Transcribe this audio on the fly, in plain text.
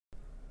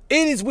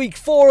It is week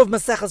 4 of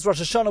Maseches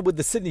Rosh Hashana with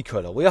the Sydney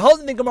Kollel. We are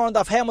holding the Gemara on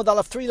Daf Hey Amud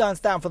Aleph 3 lines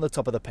down from the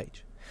top of the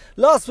page.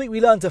 Last week we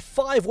learned a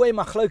 5-way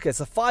machlokes,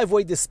 a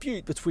 5-way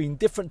dispute between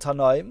different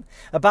Tanaim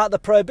about the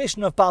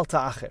prohibition of Bal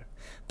Ta'acher.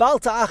 Bal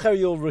Ta'acher,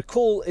 you'll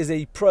recall, is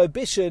a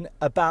prohibition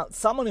about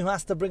someone who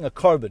has to bring a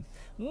korban.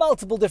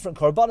 Multiple different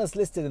korbanos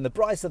listed in the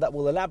brisa that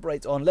we'll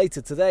elaborate on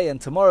later today and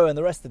tomorrow and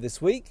the rest of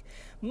this week.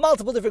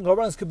 Multiple different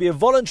korbanos, could be a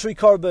voluntary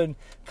korban,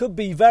 could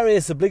be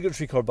various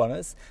obligatory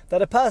korbanos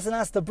that a person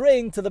has to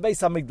bring to the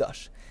Beis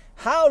HaMikdash.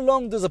 How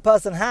long does a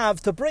person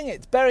have to bring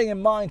it? Bearing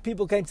in mind,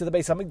 people came to the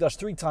Beis HaMikdash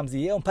 3 times a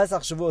year, on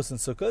Pesach, Shavuos and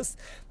Sukkot.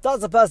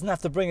 Does a person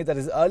have to bring it at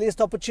his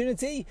earliest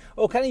opportunity,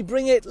 or can he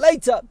bring it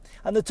later?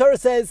 And the Torah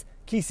says,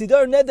 Ki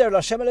sidor neder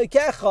l'Hashem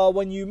Elokecha,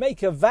 when you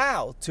make a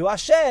vow to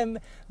Hashem,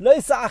 lo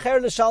sa'acher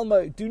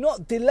l'shalmo, do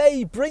not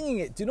delay bringing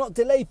it, do not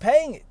delay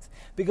paying it,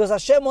 because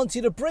Hashem wants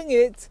you to bring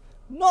it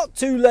not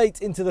too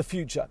late into the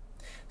future.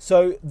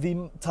 So the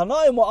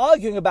Tanaim were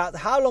arguing about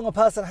how long a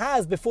person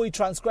has before he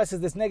transgresses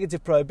this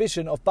negative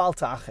prohibition of Bal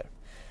Ta'acher.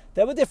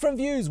 There were different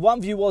views.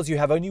 One view was you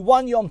have only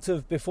one Yom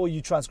Tov before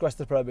you transgress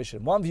the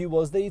prohibition. One view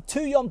was the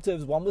 2 Yom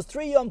Tovs. One was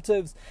 3 Yom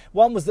Tovs.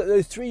 One was that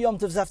those 3 Yom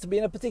Tovs have to be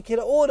in a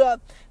particular order.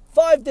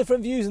 5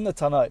 different views in the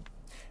Tanaim.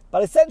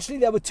 But essentially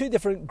there were 2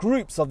 different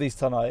groups of these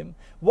Tanaim.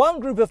 One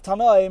group of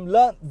Tanaim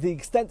learnt the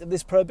extent of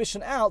this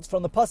prohibition out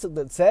from the pasuk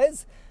that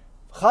says,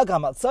 Chag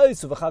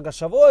HaMatzos, v'Chag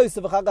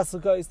HaShavuos, v'Chag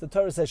HaSukkos. The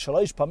Torah says,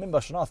 Shalosh Pamim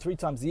B'Shana, 3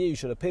 times a year you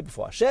should appear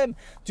before Hashem.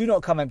 Do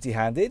not come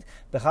empty-handed.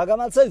 V'Chag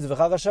HaMatzos,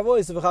 v'Chag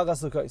HaShavuos, v'Chag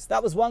HaSukkos.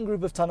 That was one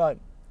group of Tanaim.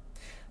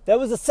 There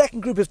was a second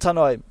group of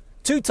Tanaim.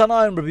 2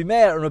 Tanaim, Rabbi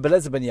Meir and Rabbi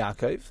Eliezer ben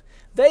Yaakov.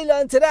 They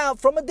learnt it out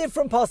from a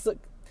different pasuk.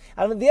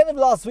 And at the end of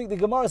last week, the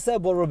Gemara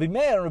said, well, Rabbi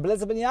Meir and Rabbi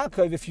Eliezer ben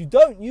Yaakov, if you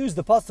don't use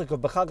the pasuk of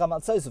B'Chag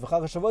HaMatzos,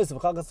 B'Chag HaShavuos,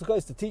 B'Chag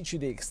HaSukkos to teach you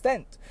the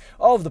extent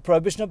of the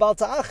prohibition of Bal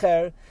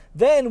Ta'acher,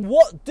 then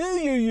what do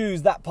you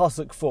use that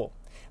pasuk for?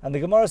 And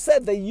the Gemara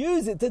said they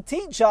use it to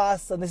teach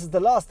us, and this is the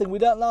last thing we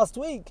learned last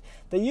week,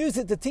 they use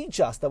it to teach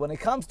us that when it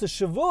comes to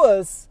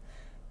Shavuos,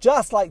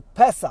 just like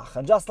Pesach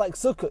and just like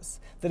Sukkot,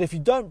 that if you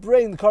don't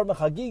bring the Korban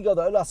Chagiga,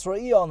 the Olas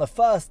Ra'iyah, on the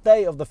first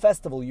day of the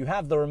festival, you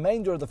have the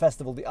remainder of the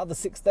festival, the other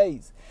 6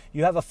 days.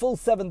 You have a full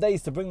 7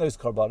 days to bring those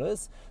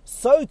Korbanos.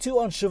 So too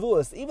on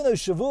Shavuos. Even though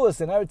Shavuos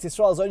in Eretz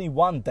Yisrael is only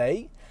 1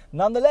 day,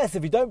 nonetheless,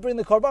 if you don't bring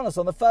the Korbanos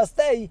on the first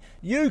day,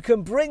 you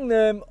can bring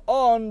them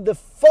on the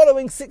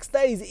following 6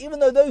 days, even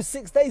though those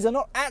 6 days are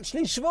not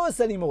actually Shavuos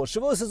anymore.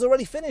 Shavuos is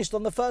already finished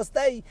on the first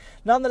day.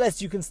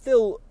 Nonetheless, you can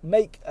still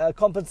make a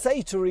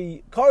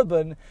compensatory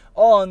Korban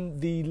on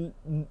the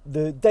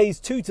days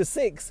 2 to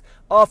 6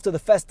 after the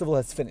festival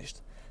has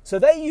finished. So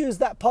they use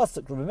that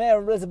pasuk, Rabbi Meir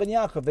and Rabbi Eliezer ben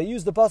Yaakov, they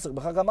use the pasuk,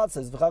 B'Chag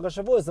HaMatzos, B'Chag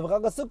HaShavuos,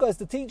 B'Chag HaSukkos,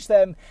 to teach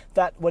them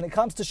that when it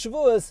comes to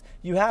Shavuos,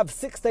 you have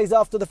 6 days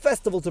after the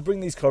festival to bring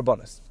these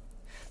korbanos.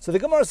 So the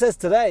Gemara says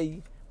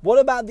today, what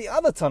about the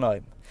other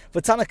Tanaim? For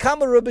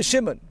Tanakama Rabbi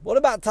Shimon. What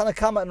about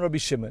Tanakama and Rabbi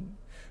Shimon,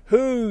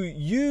 who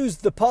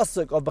used the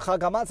pasuk of B'Chag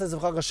HaMatzos,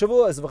 B'Chag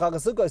HaShavuos, B'Chag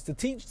HaSukkos to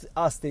teach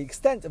us the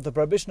extent of the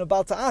prohibition of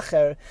Bal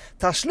Ta'acher?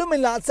 Tashlumin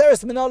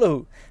la'atzeres min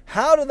alahu.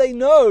 How do they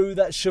know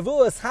that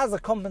Shavuos has a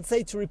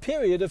compensatory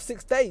period of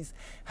 6 days?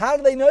 How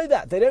do they know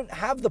that? They don't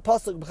have the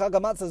pasuk B'Chag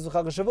HaMatzos,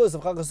 B'Chag HaShavuos,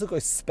 B'Chag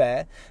HaSukkos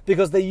spare,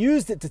 because they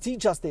used it to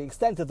teach us the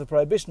extent of the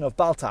prohibition of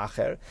Bal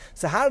Ta'acher.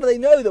 So how do they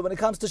know that when it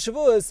comes to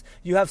Shavuos,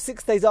 you have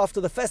 6 days after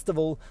the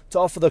festival to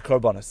offer the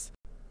korbanos?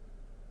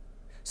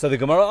 So the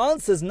Gemara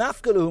answers,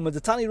 Nafkaluhum and the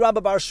Tani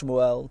Rabba Bar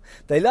Shmuel.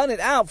 They learn it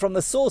out from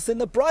the source in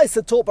the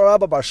brisa taught by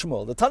Rabba Bar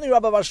Shmuel. The Tani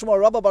Rabba Bar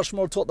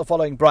Shmuel taught the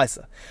following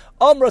brisa.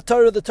 Amra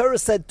Torah, the Torah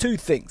said 2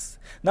 things.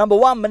 Number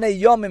 1, Menei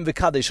Yomim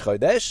v'Kadesh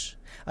Chodesh.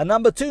 And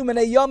number 2,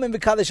 Menei Yomim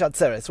v'Kadesh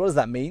Atzeres. What does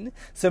that mean?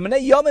 So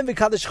Menei Yomim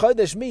v'Kadesh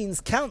Chodesh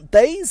means count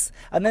days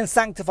and then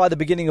sanctify the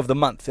beginning of the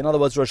month. In other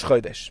words, Rosh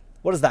Chodesh.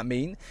 What does that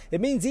mean? It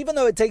means even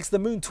though it takes the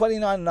moon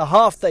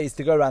 29.5 days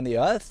to go around the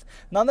earth,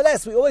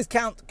 nonetheless we always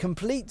count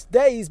complete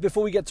days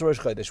before we get to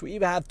Rosh Chodesh. We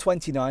either have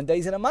 29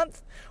 days in a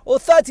month or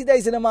 30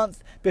 days in a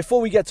month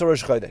before we get to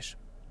Rosh Chodesh.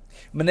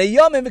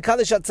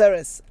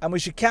 And we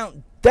should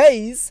count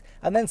days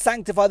and then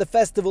sanctify the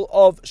festival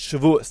of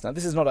Shavuos. Now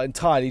this is not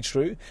entirely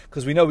true,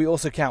 because we know we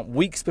also count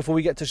weeks before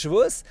we get to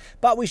Shavuos,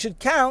 but we should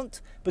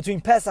count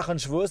between Pesach and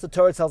Shavuos. The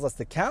Torah tells us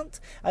to count,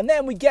 and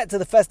then we get to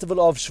the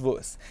festival of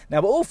Shavuos. Now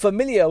we're all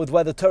familiar with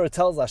where the Torah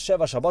tells us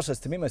Sheva Shabbos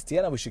Temimos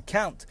Tiena, we should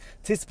count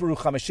Tisperu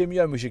Chamishim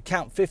Yom, we should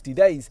count 50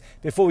 days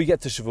before we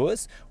get to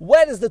Shavuos.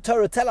 Where does the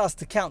Torah tell us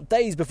to count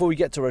days before we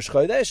get to Rosh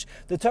Chodesh?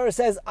 The Torah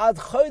says Ad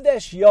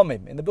Chodesh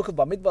Yomim. In the book of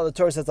Bamidbar, the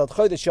Torah says Ad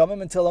Chodesh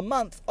Yomim, until a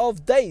month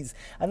of days,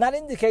 and that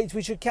indicates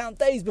we should count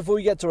days before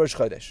we get to Rosh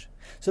Chodesh.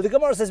 So the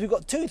Gemara says we've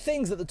got 2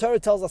 things that the Torah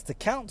tells us to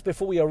count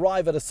before we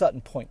arrive at a certain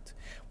point.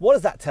 What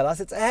does that tell us?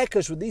 It's a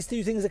hekesh where these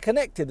 2 things are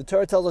connected. The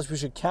Torah tells us we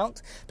should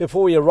count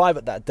before we arrive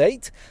at that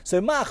date. So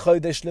Ma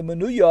Chodesh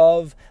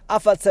Lemenuyav,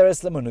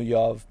 Afatzeres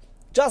Lemenuyav.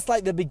 Just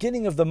like the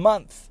beginning of the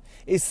month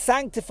is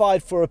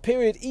sanctified for a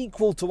period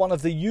equal to one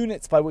of the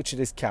units by which it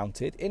is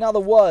counted. In other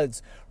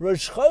words,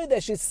 Rosh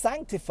Chodesh is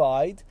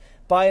sanctified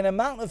by an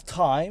amount of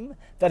time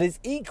that is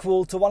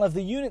equal to one of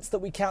the units that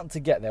we count to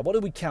get there. What do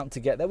we count to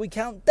get there? We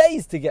count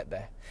days to get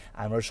there.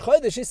 And Rosh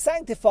Chodesh is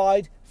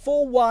sanctified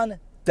for 1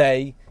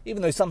 day.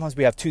 Even though sometimes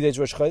we have 2 days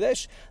Rosh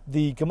Chodesh,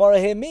 the Gemara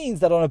here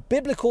means that on a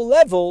biblical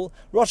level,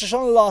 Rosh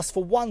Hashana lasts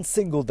for 1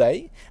 single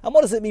day. And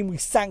what does it mean we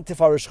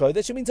sanctify Rosh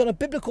Chodesh? It means on a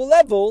biblical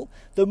level,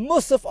 the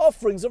Musaf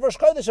offerings of Rosh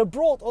Chodesh are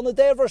brought on the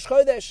day of Rosh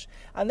Chodesh.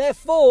 And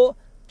therefore,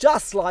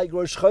 just like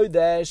Rosh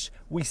Chodesh,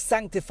 we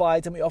sanctify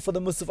it and we offer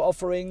the Musaf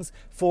offerings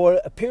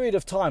for a period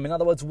of time. In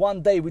other words,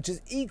 1 day, which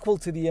is equal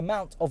to the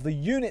amount of the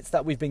units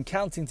that we've been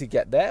counting to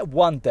get there,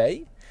 1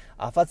 day.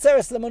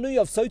 Afatzeres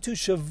lemanuyov, so too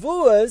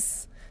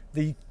Shavuos,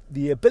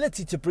 the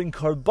ability to bring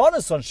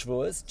korbanos on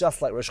Shavuos,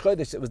 just like Rosh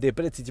Chodesh, it was the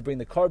ability to bring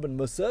the korban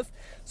Musaf.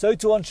 So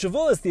too on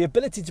Shavuos, the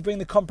ability to bring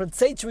the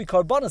compensatory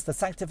korbanos, the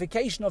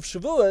sanctification of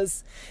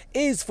Shavuos,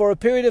 is for a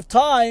period of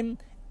time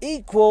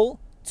equal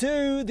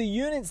to the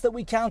units that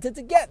we counted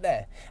to get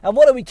there. And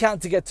what do we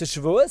count to get to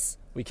Shavuos?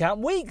 We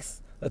count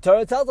weeks. The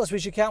Torah tells us we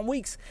should count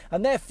weeks.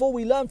 And therefore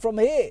we learn from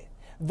here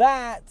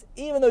that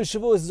even though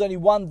Shavuos is only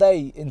 1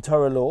 day in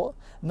Torah law,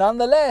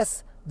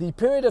 nonetheless, the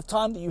period of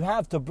time that you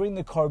have to bring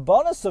the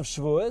korbanos of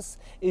Shavuos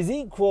is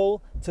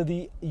equal to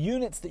the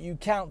units that you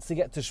count to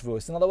get to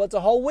Shavuos. In other words, a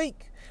whole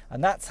week.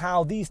 And that's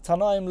how these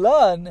Tanaim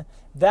learn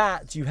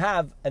that you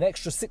have an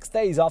extra 6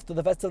 days after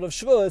the festival of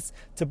Shavuos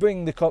to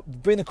bring the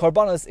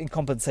korbanos in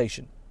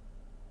compensation.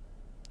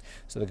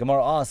 So the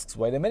Gemara asks,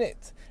 wait a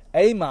minute,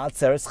 Eima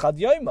atzeres chad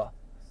yoma.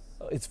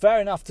 It's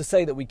fair enough to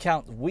say that we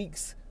count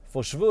weeks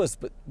for Shavuos,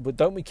 but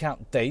don't we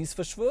count days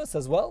for Shavuos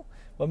as well?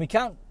 When we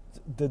count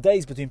the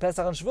days between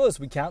Pesach and Shavuos,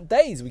 we count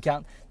days. We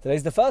count,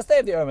 today's the first day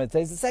of the Omer,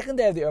 today's the second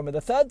day of the Omer,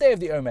 the third day of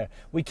the Omer.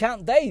 We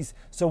count days.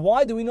 So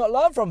why do we not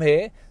learn from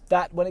here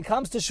that when it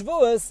comes to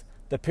Shavuos,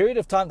 the period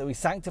of time that we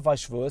sanctify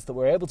Shavuos, that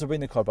we're able to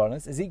bring the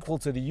korbanos, is equal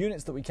to the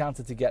units that we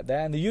counted to get there,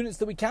 and the units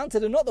that we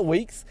counted are not the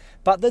weeks,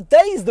 but the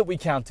days that we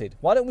counted.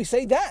 Why don't we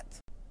say that?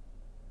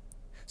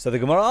 So the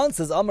Gemara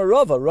answers, Amar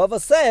Rava. Rava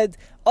said,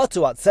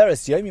 Otu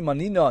atzeres yomi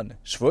maninon,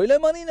 shvui lo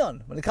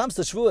maninon. When it comes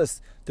to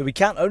Shavuos, do we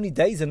count only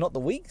days and not the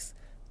weeks?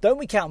 Don't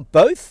we count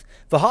both?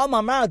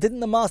 V'ha'amar,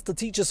 didn't the master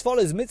teach as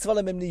follows? Mitzvah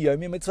lemimni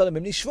yomi, mitzvah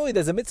lemimni shvui.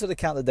 There's a mitzvah to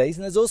count the days,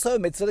 and there's also a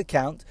mitzvah to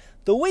count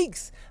the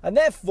weeks. And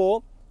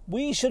therefore,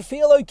 we should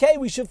feel okay,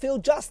 we should feel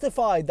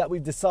justified that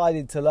we've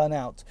decided to learn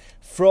out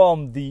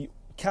from the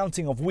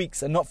counting of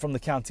weeks and not from the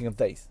counting of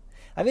days.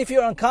 And if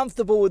you're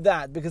uncomfortable with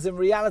that, because in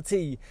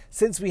reality,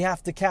 since we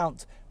have to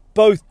count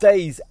both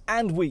days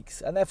and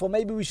weeks, and therefore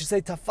maybe we should say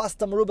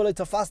tafasta merubah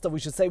tafasta, we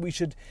should say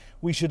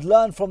we should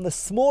learn from the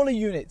smaller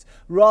unit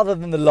rather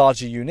than the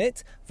larger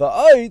unit.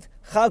 Va'od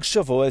chag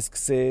Shavuos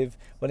ksiv.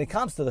 When it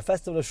comes to the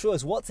festival of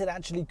Shavuos, what's it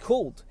actually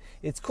called?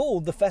 It's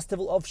called the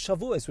festival of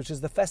Shavuos, which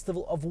is the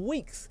festival of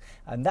weeks.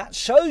 And that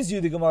shows you,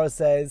 the Gemara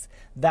says,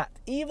 that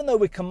even though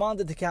we're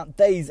commanded to count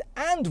days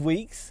and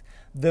weeks,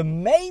 the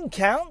main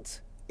count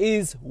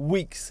is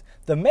weeks.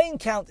 The main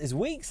count is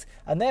weeks,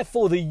 and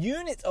therefore the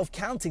unit of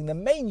counting, the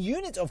main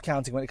unit of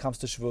counting when it comes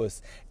to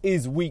Shavuos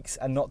is weeks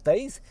and not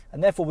days,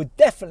 and therefore we're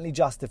definitely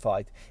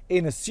justified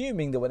in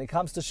assuming that when it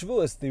comes to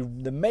Shavuos,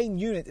 the main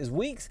unit is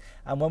weeks,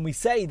 and when we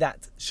say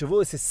that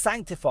Shavuos is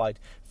sanctified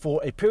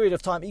for a period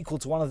of time equal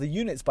to one of the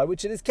units by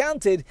which it is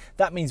counted,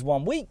 that means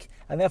 1 week,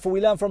 and therefore we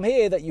learn from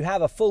here that you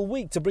have a full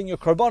week to bring your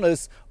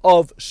korbanos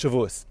of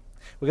Shavuos.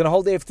 We're going to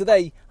hold there for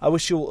today. I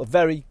wish you all a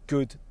very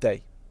good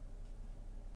day.